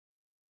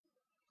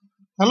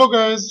Hello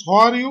guys, how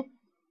are you?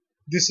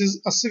 This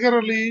is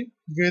Asghar Ali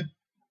with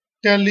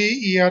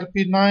Tally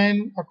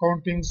ERP9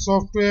 accounting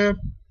software,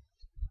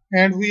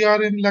 and we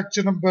are in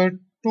lecture number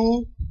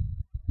 2.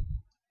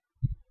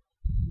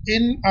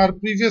 In our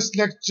previous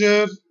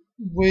lecture,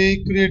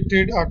 we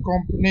created a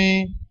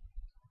company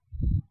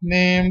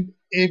named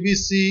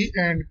ABC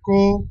and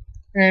Co.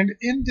 And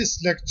in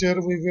this lecture,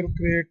 we will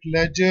create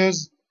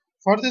ledgers.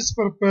 For this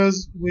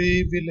purpose,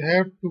 we will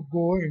have to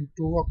go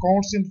into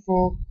accounts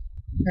info,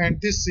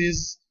 and this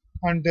is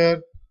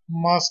under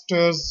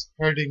masters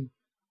heading.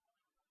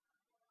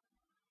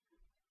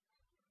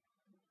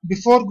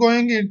 Before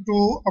going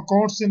into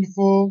accounts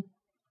info,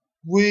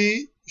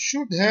 we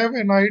should have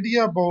an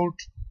idea about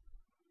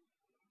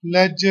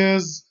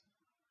ledgers,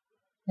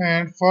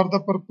 and for the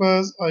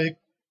purpose I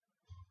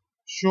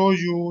show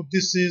you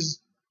this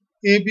is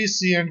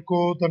ABC and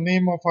Co, the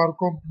name of our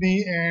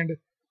company, and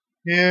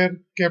here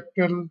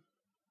capital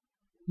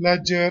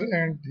ledger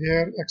and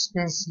here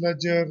expense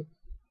ledger.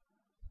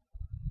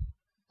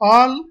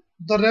 All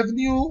the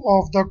revenue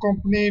of the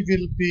company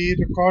will be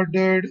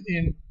recorded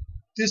in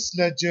this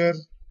ledger,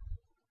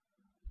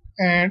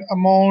 and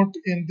amount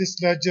in this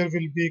ledger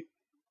will be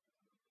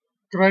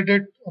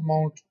credit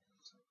amount,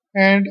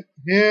 and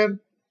here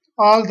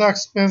all the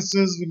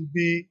expenses will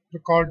be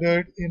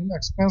recorded in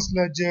expense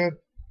ledger,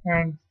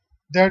 and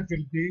that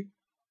will be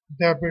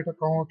debit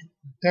account,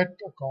 debt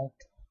account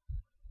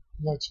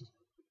ledger.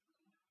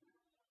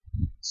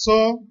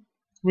 So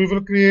we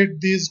will create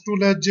these two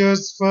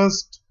ledgers.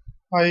 First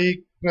I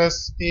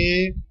press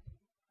A,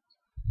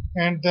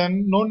 and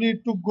then no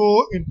need to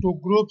go into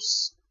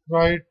groups,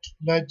 write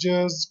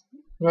ledgers,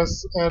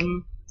 press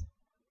L,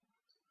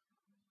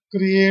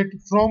 create.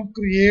 From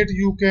create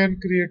you can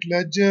create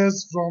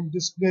ledgers, from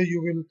display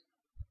you will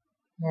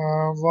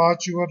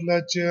watch your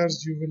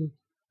ledgers, you will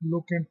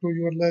look into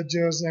your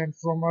ledgers, and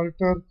from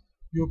alter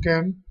you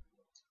can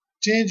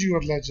change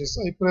your ledgers.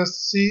 I press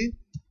C.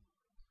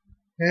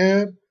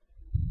 Here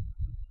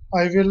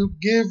I will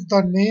give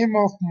the name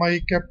of my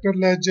capital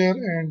ledger,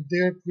 and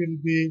that will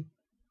be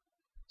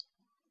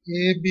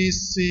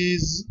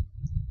ABC's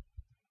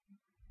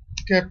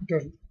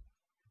capital.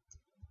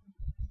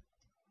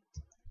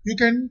 You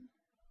can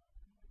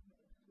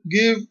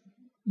give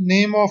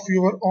name of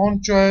your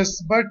own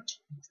choice, but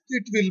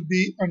it will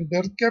be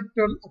under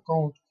capital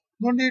account.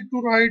 No need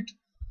to write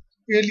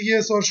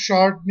alias or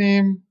short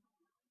name,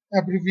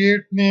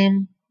 abbreviate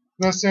name,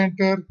 press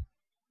enter.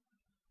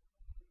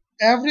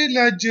 Every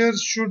ledger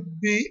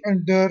should be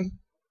under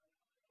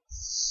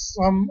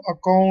some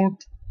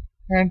account,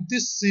 and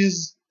this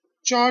is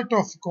chart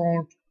of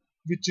account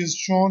which is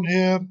shown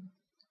here.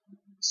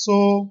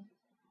 So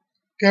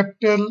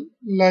capital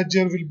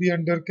ledger will be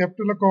under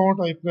capital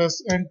account. I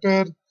press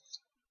enter.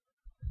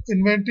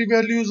 Inventory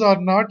values are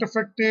not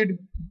affected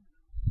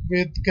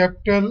with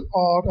capital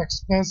or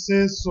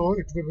expenses, so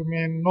it will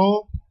remain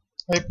no.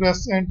 I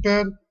press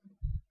enter.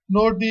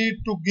 No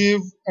need to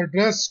give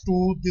address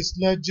to this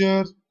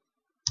ledger.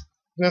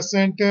 Press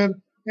enter.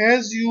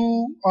 As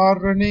you are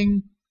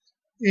running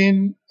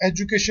in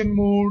education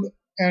mode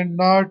and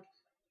not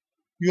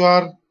you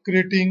are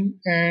creating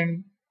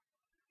an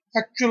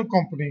actual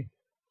company,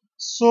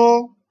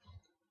 so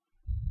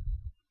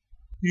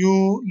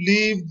you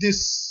leave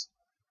this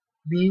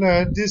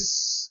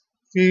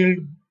field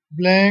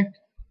blank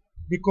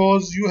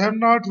because you have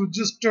not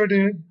registered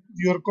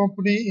your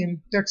company in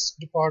tax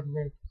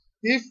department.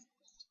 If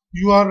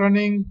you are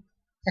running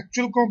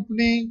actual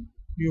company,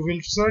 you will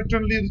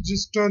certainly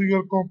register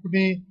your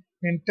company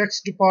in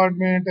tax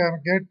department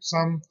and get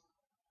some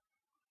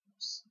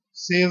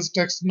sales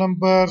tax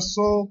number.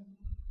 So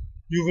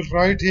you will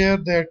write here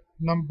that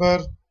number.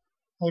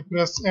 I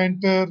press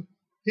enter.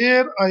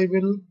 Here I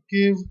will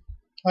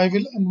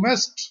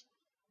invest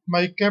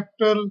my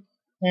capital,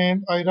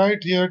 and I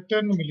write here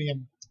 10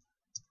 million.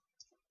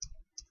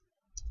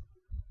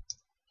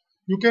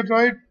 You can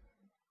write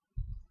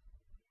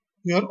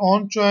your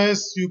own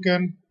choice. You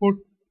can put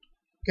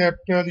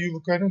capital,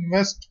 you can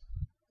invest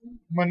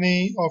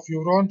money of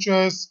your own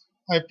choice.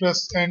 I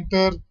press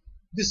enter.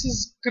 This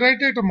is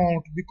credit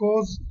amount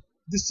because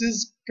this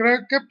is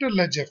capital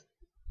ledger,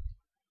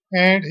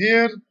 and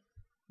here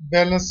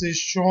balance is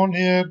shown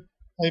here.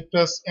 I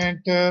press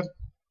enter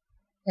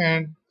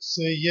and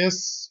say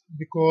yes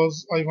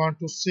because I want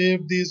to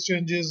save these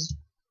changes.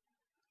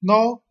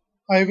 Now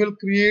I will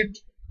create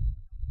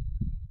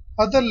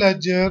other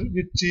ledger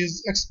which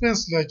is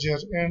expense ledger,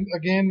 and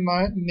again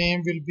my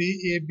name will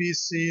be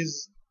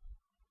ABC's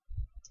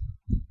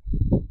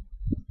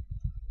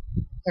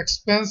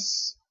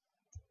expense.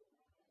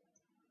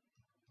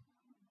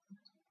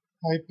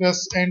 I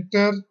press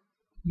enter.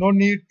 No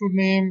need to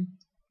name,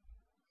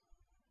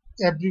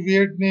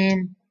 abbreviate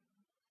name,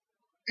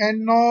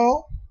 and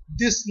now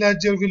this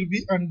ledger will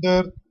be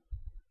under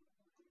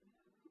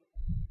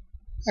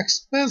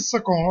expense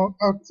account,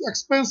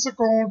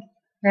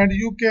 and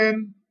you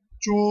can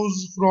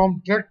choose from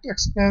direct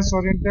expense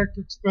or indirect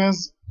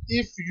expense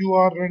if you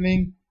are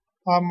running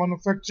a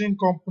manufacturing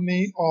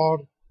company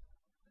or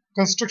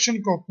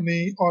construction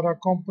company or a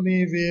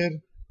company where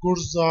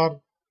goods are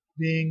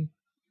being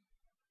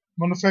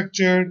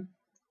manufactured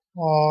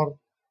or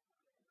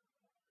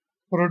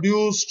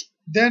produced,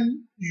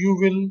 then you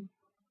will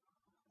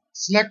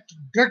select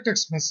direct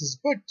expenses.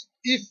 But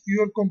if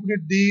your company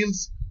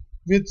deals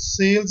with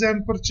sales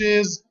and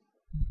purchase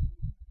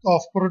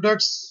of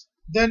products,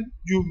 then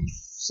you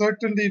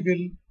certainly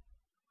will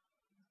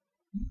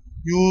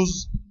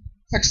use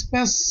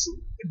expense,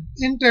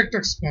 indirect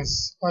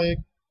expense. I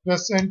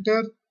press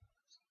enter.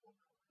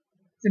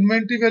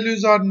 Inventory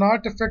values are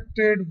not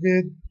affected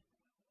with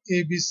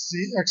ABC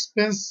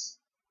expense.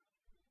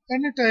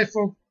 Any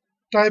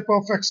type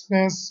of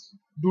expense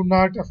do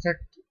not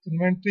affect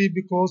inventory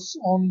because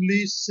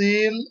only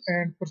sale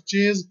and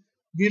purchase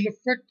will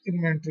affect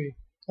inventory.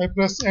 I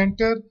press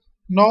enter.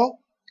 Now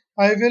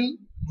I will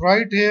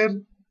write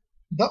here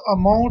the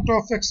amount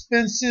of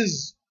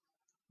expenses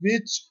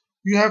which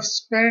you have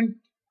spent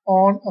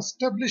on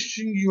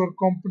establishing your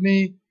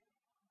company.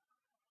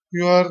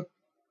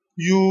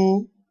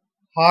 You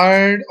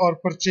hired or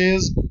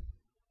purchased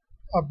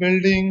a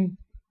building.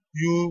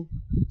 You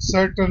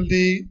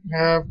certainly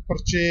have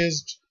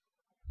purchased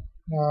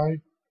uh,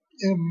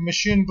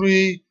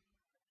 machinery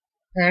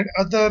and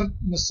other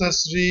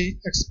necessary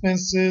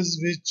expenses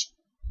which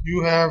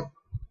you have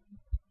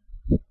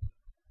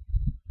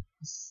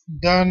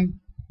done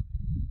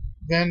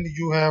when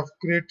you have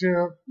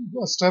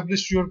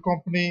established your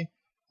company.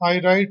 I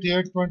write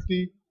here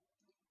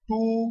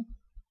 22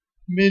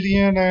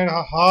 million and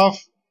a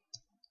half,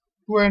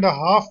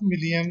 2.5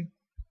 million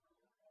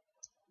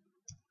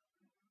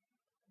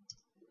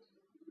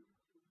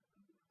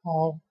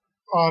of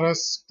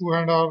RS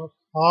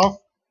 2.5.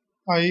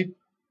 I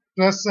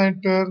press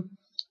enter,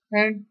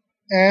 and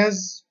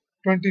as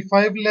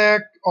 25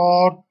 lakh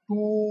or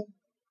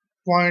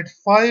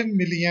 2.5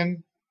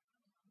 million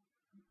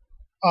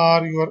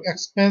are your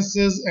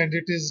expenses and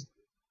it is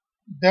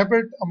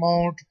debit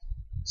amount,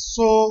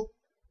 so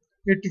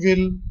it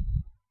will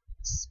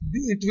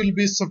it will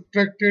be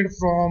subtracted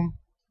from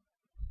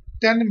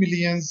 10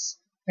 millions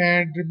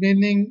and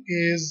remaining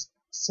is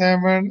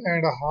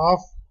 7.5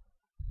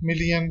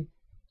 million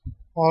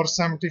or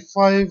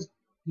 75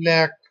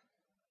 lakh,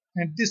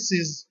 and this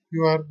is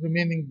your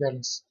remaining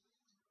balance.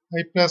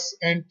 I press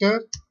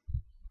enter.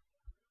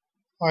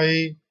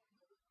 I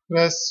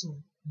press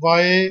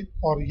Y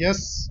or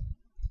yes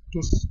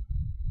to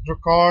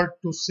record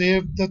to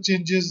save the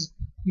changes.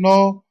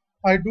 Now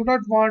I do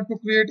not want to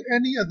create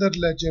any other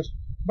ledger,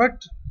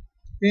 but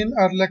in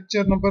our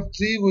lecture number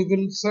 3 we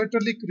will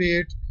certainly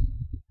create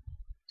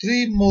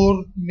 3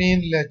 more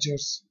main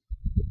ledgers,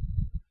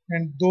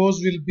 and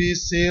those will be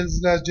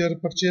sales ledger,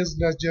 purchase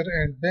ledger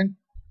and bank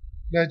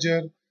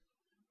ledger.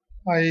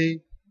 I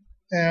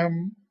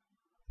am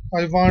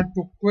I want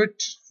to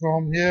quit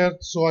from here,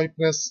 so I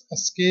press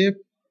escape.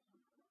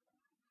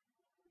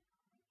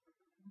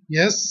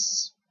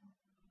 Yes,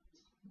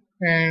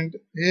 and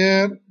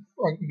here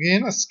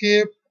again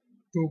escape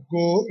to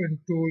go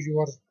into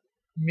your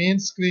main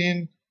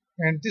screen,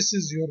 and this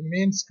is your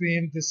main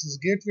screen. This is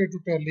gateway to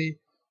Tally,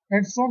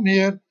 and from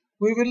here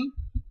we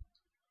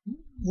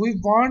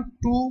want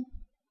to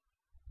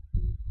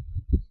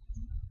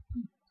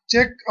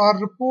check our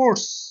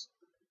reports,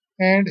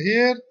 and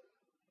here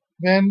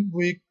when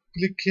we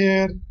click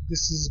here,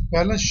 this is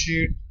balance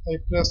sheet. I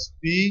press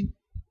B.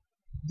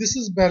 This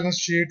is balance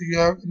sheet. You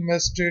have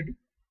invested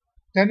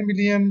 10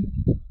 million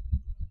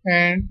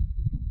and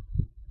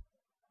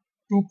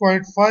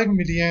 2.5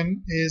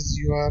 million is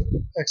your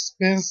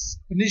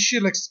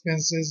initial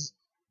expenses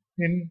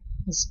in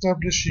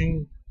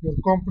establishing your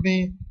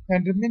company,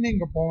 and remaining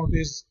amount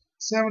is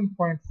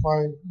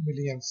 7.5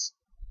 millions.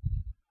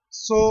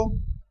 So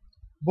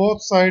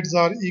both sides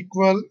are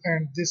equal,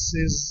 and this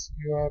is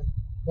your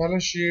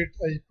balance sheet.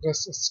 I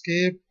press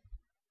escape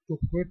to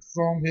quit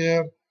from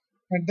here,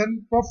 and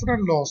then profit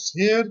and loss.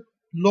 Here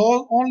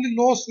only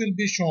loss will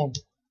be shown.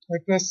 I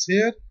press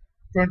here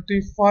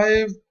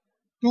 25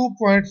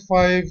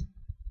 2.5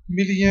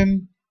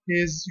 million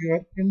is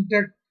your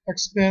indirect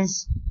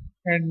expense,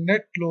 and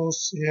net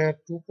loss here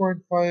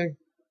 2.5.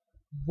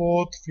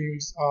 Both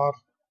fields are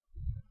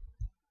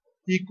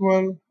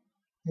equal.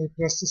 I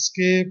press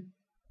escape,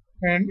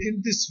 and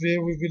in this way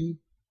we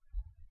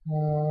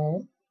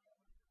will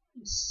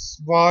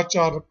watch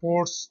our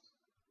reports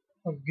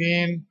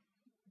again.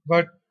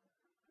 But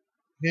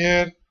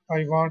here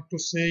I want to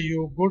say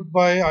you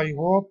goodbye. I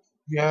hope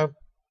you have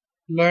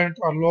learned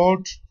a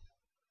lot.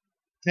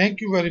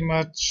 Thank you very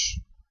much.